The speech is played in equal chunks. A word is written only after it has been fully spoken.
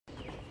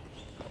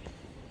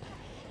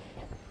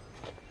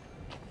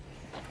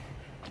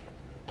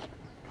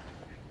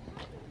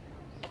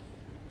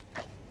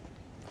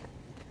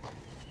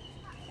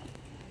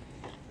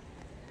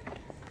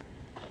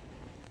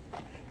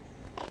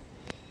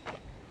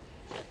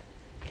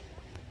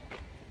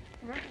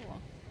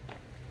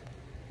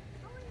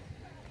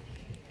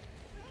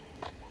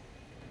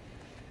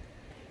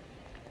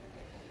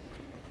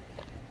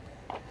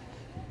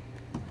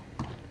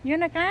You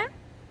wanna climb?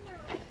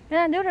 You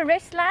wanna do the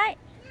red slide?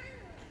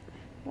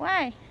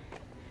 Why?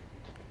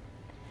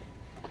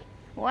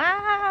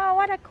 Wow,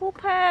 what a cool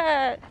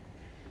park.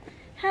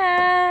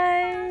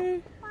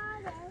 Hi.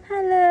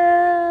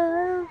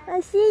 Hello. I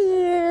see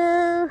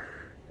you.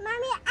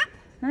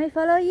 Mommy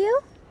follow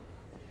you?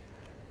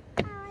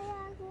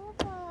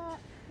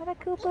 What a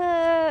cool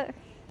park.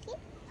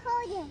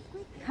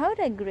 Hold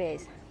it,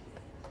 Grace.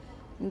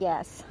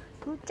 Yes.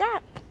 Good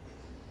job.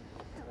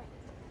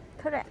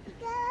 Correct.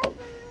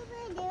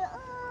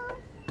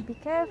 Be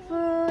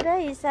careful. There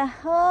is a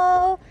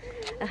hole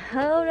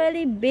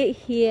really big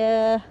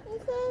here.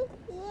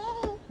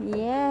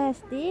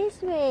 Yes,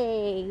 this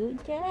way.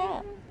 Good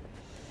job.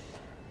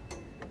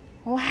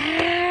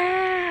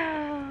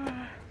 Wow.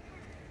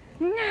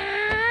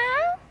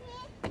 Now,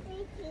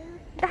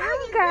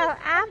 don't go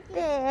up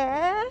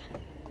there.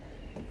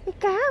 Be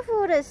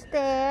careful the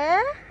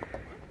stair.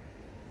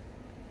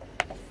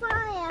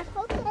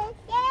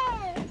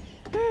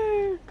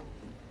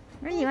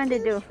 What do you want to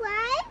do?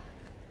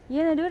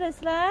 You want to do the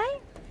slide?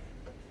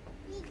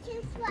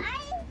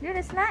 Do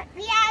the slide?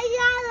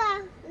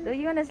 Do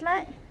you want to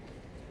slide?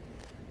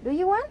 Do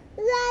you want?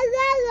 You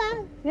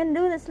want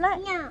to do the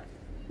slide? No.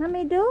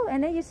 Mommy do,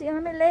 and then you see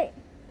mommy leg.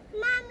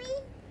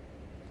 Mommy.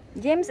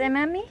 James and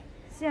mommy.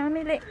 See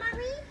mommy leg.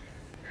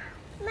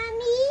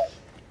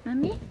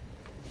 Mommy.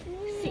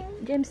 Sit.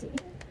 James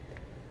sit.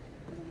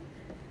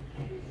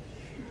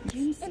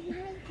 James sit.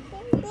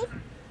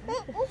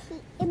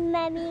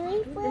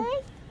 Mommy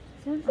first.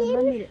 Mommy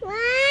leg.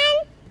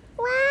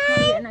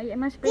 Not yet.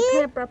 Must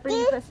prepare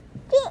properly first.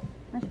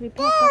 Must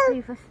prepare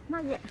properly first.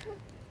 Not yet.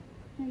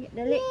 Not yet.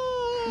 The leg.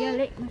 Your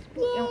leg must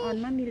put on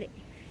mommy leg.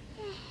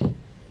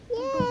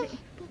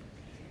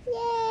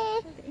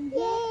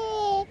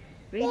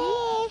 Ready?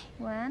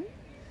 1,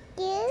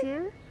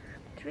 2,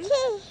 3.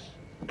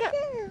 Go.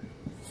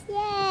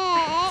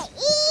 Wow,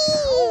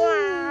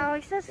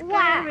 it's so scary.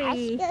 Wow,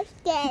 so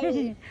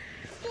scary.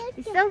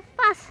 It's so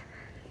fast.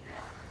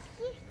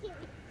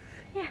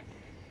 Yeah,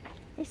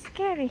 it's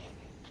scary.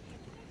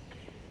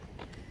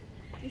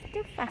 It's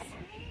too fast.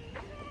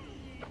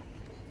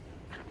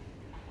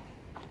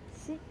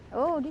 See?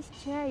 Oh, this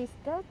chair is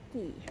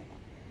dirty.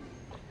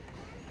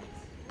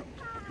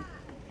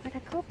 What a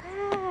cool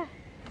park.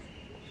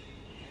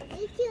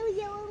 You choose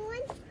yellow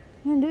one?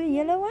 You want to do the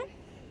yellow one?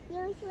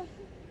 Yellow one.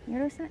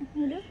 Yellow side?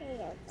 You do?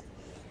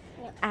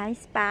 I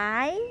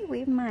spy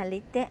with my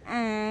little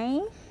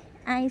eye.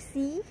 I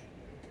see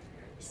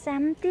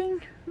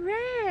something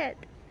red.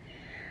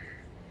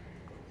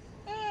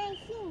 I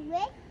see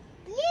red.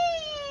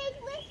 Yes,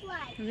 red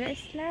slide. Red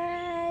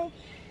slide.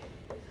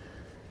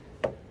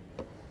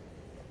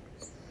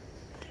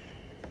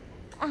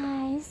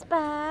 I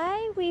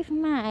spy with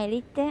my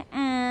little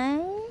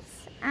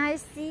eyes. I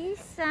see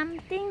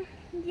something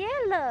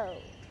yellow.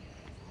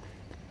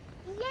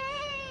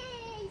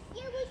 Yes,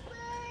 yellow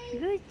slide.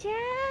 Good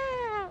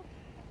job.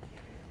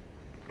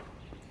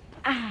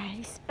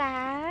 I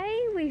spy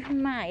with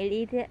my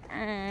little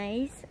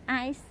eyes.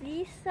 I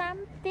see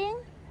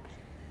something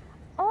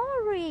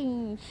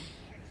orange.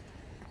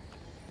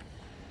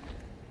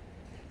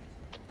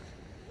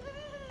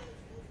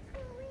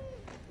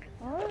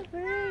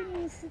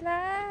 Orange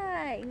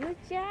slide. Good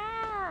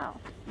job.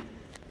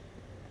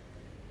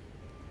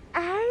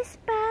 I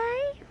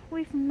spy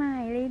with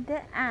my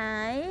little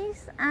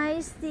eyes. I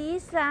see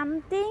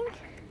something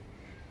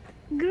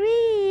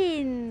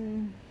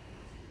green.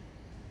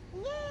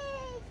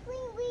 Yes,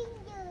 green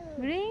window.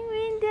 Green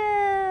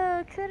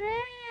window.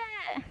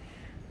 Correct.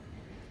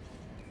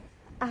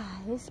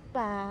 I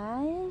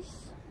spy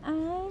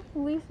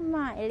with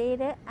my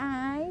little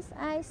eyes.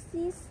 I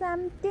see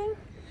something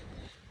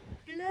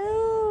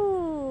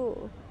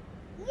blue.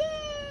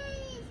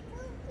 Yes,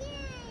 blue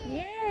pen.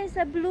 Yes,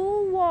 a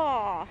blue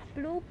wall,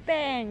 blue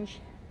bench.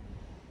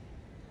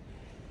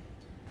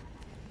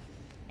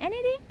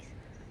 Anything?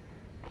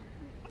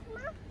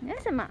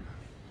 Yes, Emma.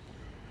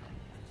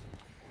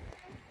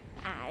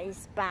 I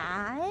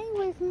spy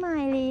with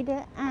my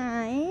little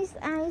eyes.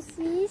 I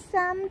see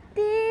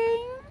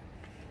something.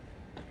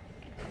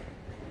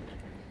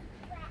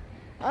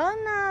 Oh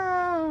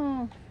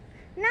no!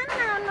 No!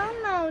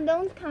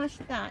 Don't touch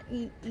that.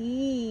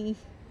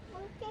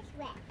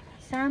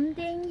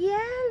 Something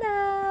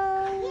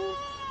yellow.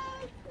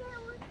 Yes,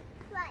 yellow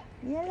slide.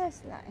 Yellow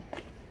slide.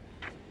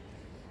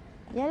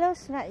 Yellow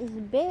slide is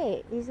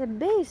big. It's a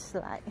big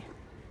slide.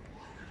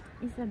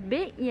 It's a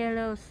big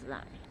yellow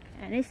slide.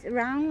 And it's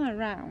round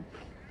around.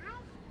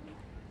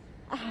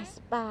 I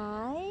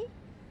spy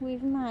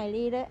with my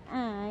little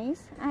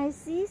eyes. I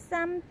see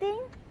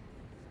something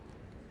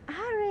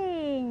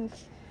orange.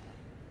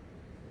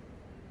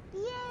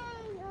 Yay!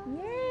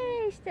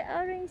 Yes, the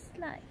orange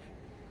slide.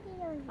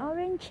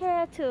 Orange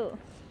chair too.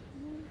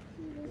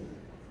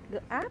 Go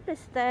up the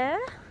stair.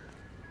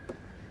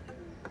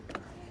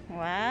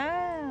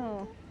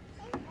 Wow.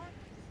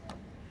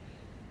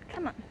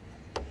 Come on.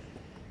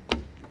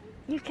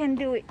 You can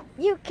do it.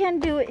 You can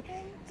do it.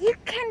 You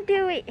can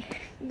do it.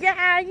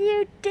 Yeah,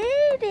 you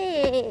did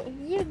it.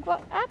 You go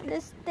up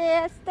the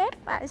stairs step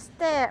by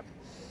step.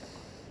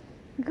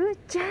 Good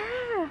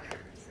job.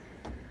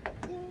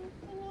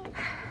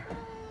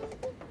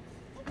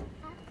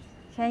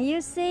 Can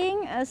you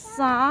sing a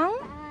song?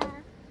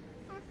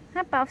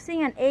 How about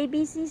sing an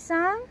ABC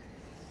song?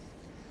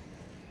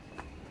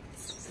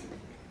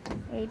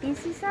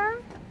 ABC song?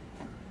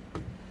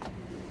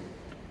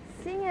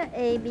 Sing an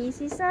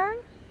ABC song,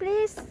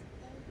 please.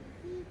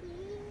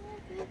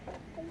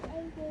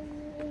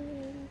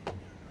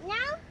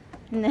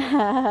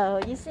 No,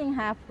 you sing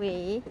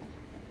halfway.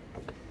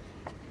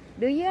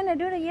 Do you want to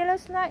do the yellow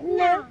slide?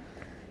 No.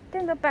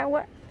 Think about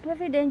what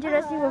very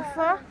dangerous you will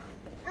fall.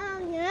 Oh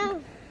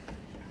no.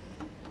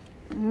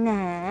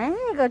 Nah,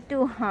 you got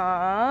 2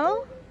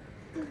 holes.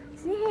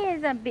 See,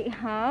 here's a big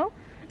hole.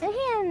 And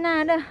here's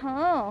another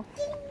hole.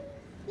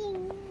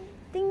 Ding.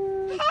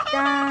 Ding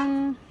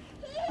dong.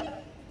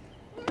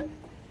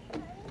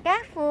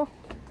 Careful.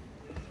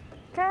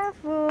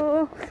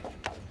 Careful.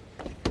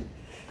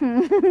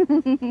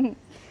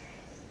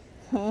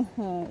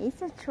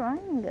 It's a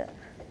triangle.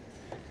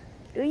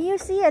 Do you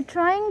see a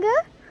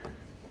triangle?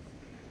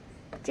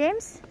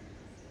 James?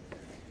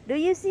 Do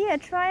you see a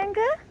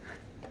triangle?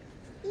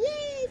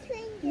 Yay,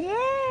 triangle.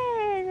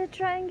 Yeah, the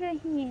triangle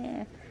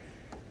here.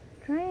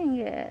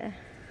 Triangle.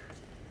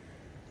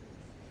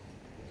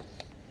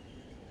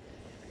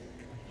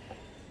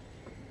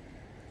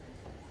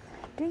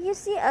 Do you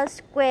see a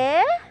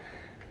square?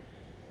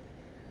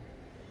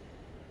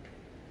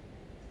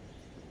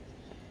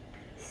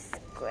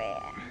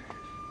 Square.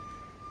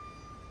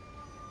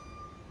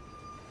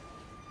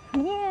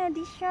 Yeah,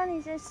 this one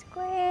is a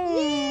square.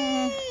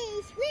 Yay,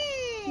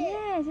 square.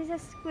 Yes, it's a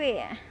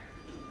square.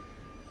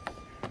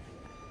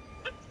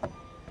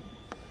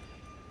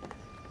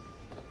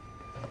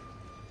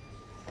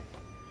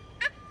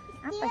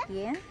 Up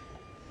again.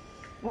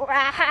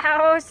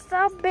 Wow,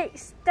 so big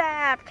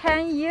step.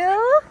 Can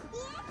you?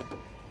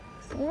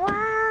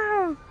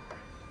 Wow.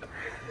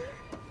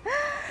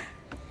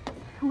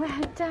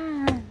 Well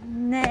done.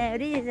 Now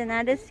this is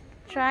another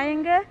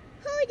triangle.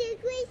 Hold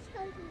it, Grace.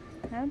 Hold it.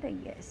 Hold it,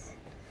 yes.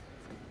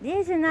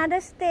 This is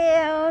another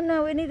stair. Oh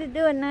no, we need to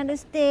do another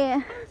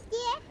stair.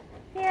 Stair.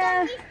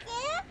 Yeah.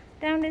 Stair.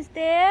 Down the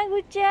stair.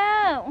 Good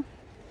job.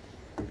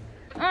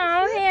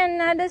 Oh, here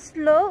another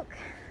slope.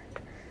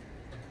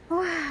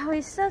 Wow,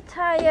 we're so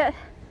tired.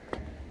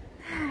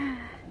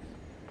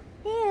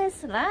 Here's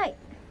slide.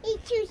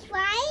 It's too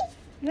slide.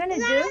 You wanna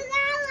do?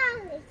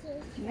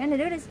 You wanna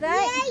do the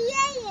slide?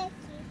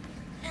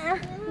 Yeah.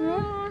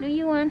 Do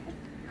you want?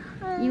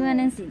 You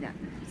wanna sit down?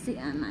 Sit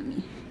on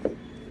mommy.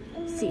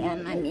 Sit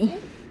on mommy.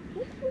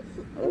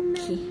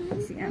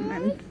 Okay. Sit on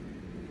mommy.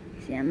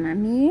 Sit on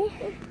mommy.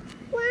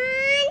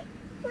 One.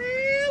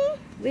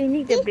 We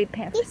need to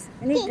prepare first.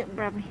 I need to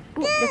probably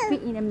put the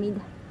feet in the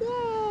middle.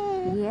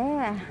 Yay.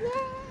 Yeah. Yay.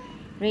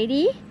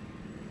 Ready?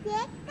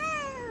 Let's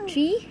go.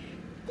 3,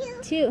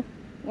 2,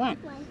 1.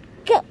 One.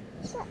 Go!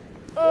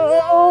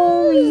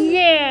 Oh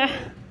yeah!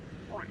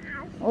 Wow.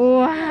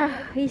 Wow,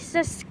 it's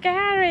so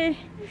scary.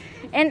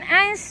 And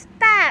I'm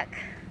stuck.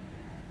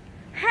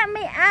 Help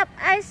me up,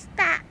 I'm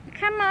stuck.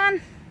 Come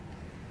on.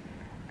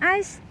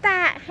 I'm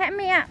stuck. Help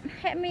me up.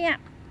 Help me up.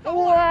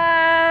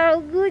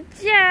 Wow, good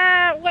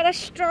job. What a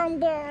strong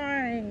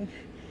boy.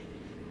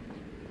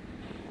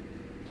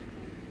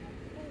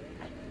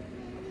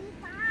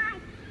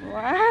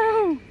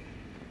 Wow.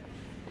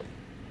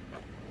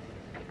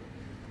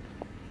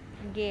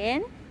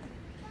 Again.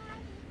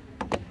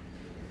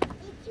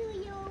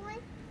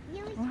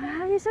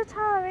 Wow, you're so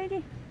tall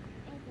already.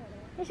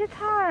 You're so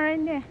tall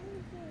already.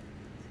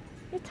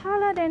 You're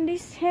taller than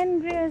these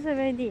handrails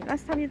already.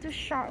 Last time you're too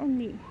short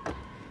only.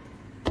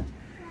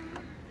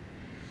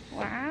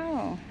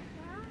 Wow.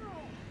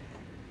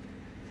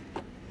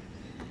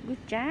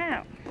 Good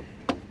job.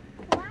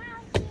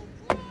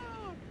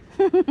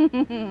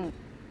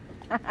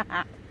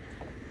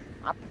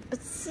 Up,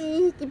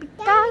 see, be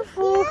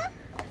careful.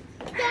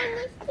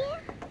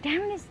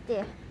 Down the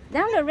stair.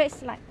 Down the red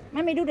slide.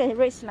 Mommy do the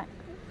red slide.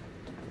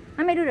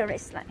 Mommy do the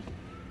red slide.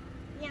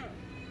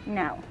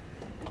 No.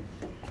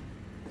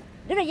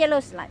 Do the yellow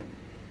slide.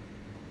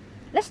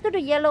 Let's do the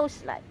yellow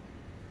slide.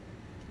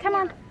 Come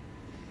on.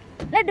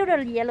 Let's do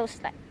the yellow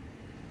slide.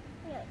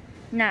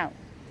 No.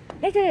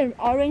 Let's do the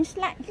orange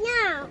slide.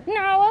 No.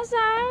 No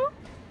also.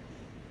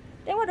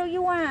 Then what do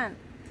you want?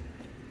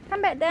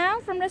 Come back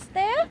down from the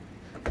stair.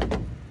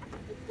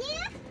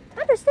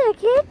 Up the stair,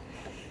 kid.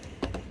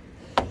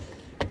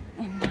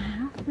 And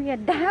now we are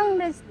down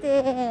the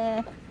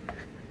stair.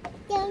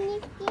 Down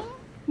the stair.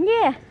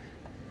 Yeah.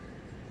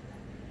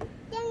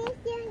 Down the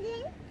stair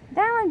again.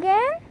 Down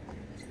again.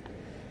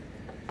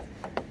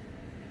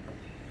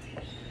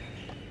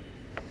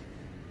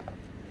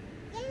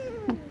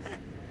 Down.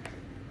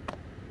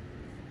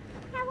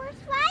 That was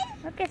fun.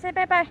 Okay, say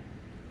bye-bye.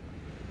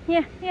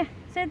 Here, here.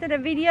 Say to the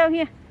video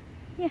here.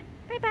 Here.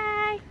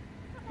 Bye-bye.